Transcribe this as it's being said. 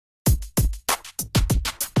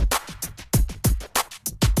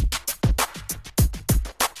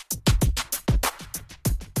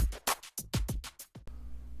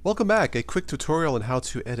Welcome back. A quick tutorial on how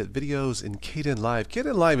to edit videos in Kdenlive.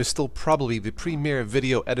 Kdenlive is still probably the premier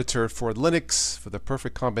video editor for Linux for the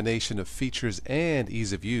perfect combination of features and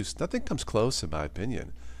ease of use. Nothing comes close in my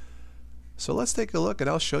opinion. So let's take a look and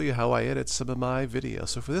I'll show you how I edit some of my videos.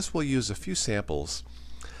 So for this we'll use a few samples.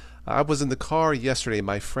 I was in the car yesterday.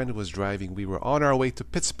 My friend was driving. We were on our way to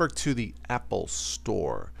Pittsburgh to the Apple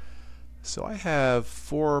Store. So I have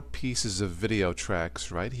 4 pieces of video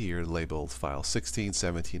tracks right here labeled file 16,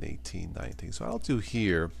 17, 18, 19. So what I'll do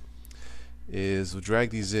here is we'll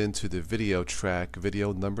drag these into the video track,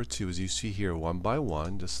 video number 2, as you see here, one by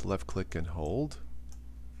one. Just left click and hold.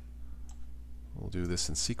 We'll do this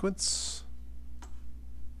in sequence.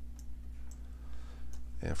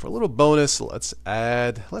 And for a little bonus, let's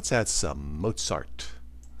add some Mozart.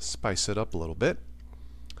 Spice it up a little bit.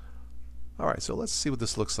 Alright, so let's see what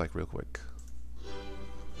this looks like real quick.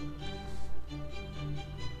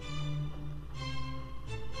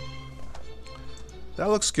 That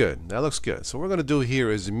looks good. That looks good. So what we're going to do here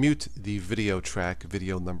is mute the video track,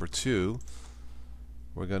 video number 2.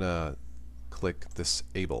 We're going to click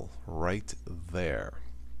disable right there.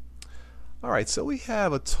 Alright, so we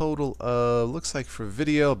have a total of, looks like for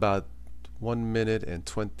video, about 1 minute and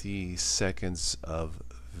 20 seconds of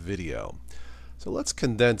video. So let's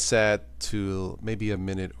condense that to maybe a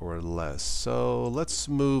minute or less. So let's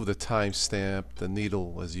move the timestamp, the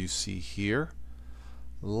needle as you see here.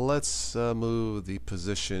 Let's move the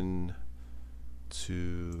position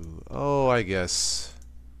to, I guess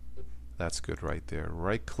that's good right there.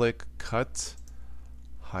 Right click, cut,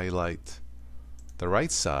 highlight the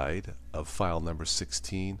right side of file number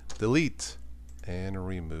 16, delete, and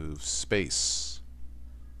remove space.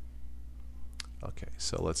 Okay,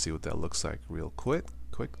 so let's see what that looks like real quick.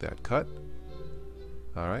 That cut.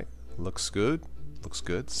 Alright, looks good. Looks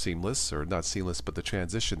good. Seamless, or not seamless, but the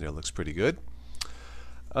transition there looks pretty good.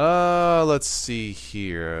 Let's see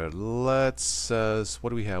here. Let's, what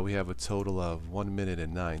do we have? We have a total of 1 minute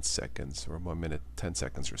and 9 seconds, or 1 minute 10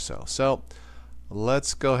 seconds or so. So,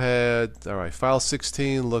 let's go ahead. Alright, file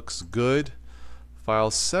 16 looks good. File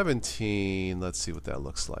 17, let's see what that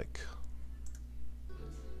looks like.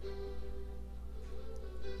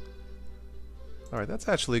 Alright, that's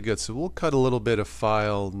actually good. So we'll cut a little bit of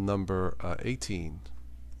file number 18.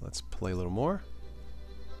 Let's play a little more.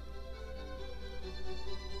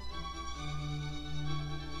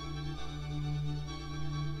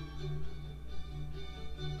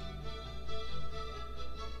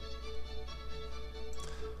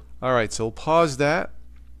 Alright, so we'll pause that.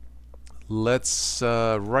 Let's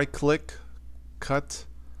right click, cut,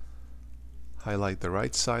 highlight the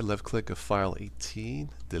right side, left click of file 18,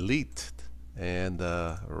 delete, and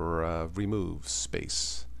remove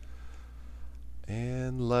space.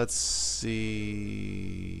 And let's see,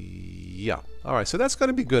 yeah, alright, so that's going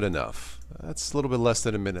to be good enough. That's a little bit less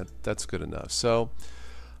than a minute. That's good enough. So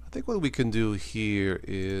I think what we can do here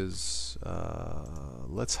is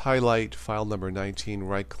let's highlight file number 19,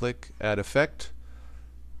 right click, add effect,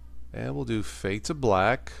 and we'll do fade to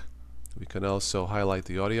black. We can also highlight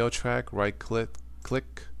the audio track, right click,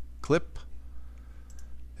 clip,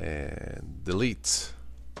 and delete.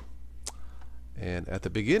 And at the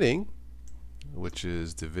beginning, which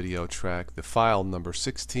is the video track, the file number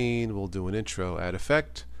 16, we'll do an intro, add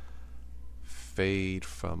effect, fade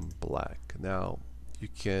from black. Now you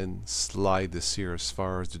can slide this here as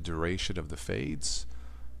far as the duration of the fades.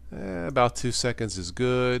 About 2 seconds is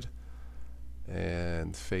good.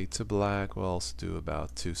 And fade to black, we'll also do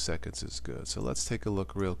about 2 seconds is good. So let's take a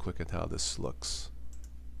look real quick at how this looks.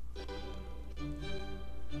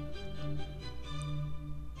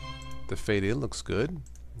 The fade in looks good.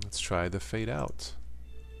 Let's try the fade out.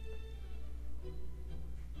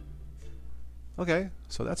 Okay,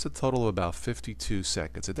 so that's a total of about 52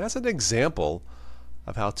 seconds. And that's an example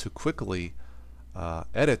of how to quickly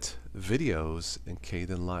edit videos in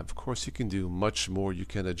Kdenlive. Of course, you can do much more. You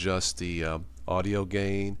can adjust the audio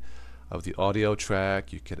gain of the audio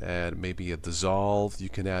track. You can add maybe a dissolve. You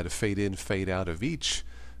can add a fade in, fade out of each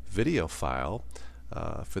video file.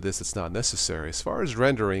 For this, it's not necessary. As far as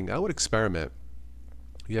rendering, I would experiment.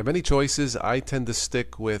 If you have any choices, I tend to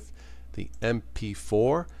stick with the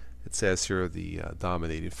MP4. It says here the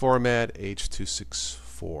dominating format,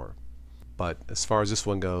 H.264. But as far as this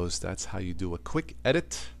one goes, that's how you do a quick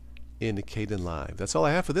edit in Kdenlive. That's all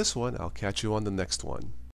I have for this one. I'll catch you on the next one.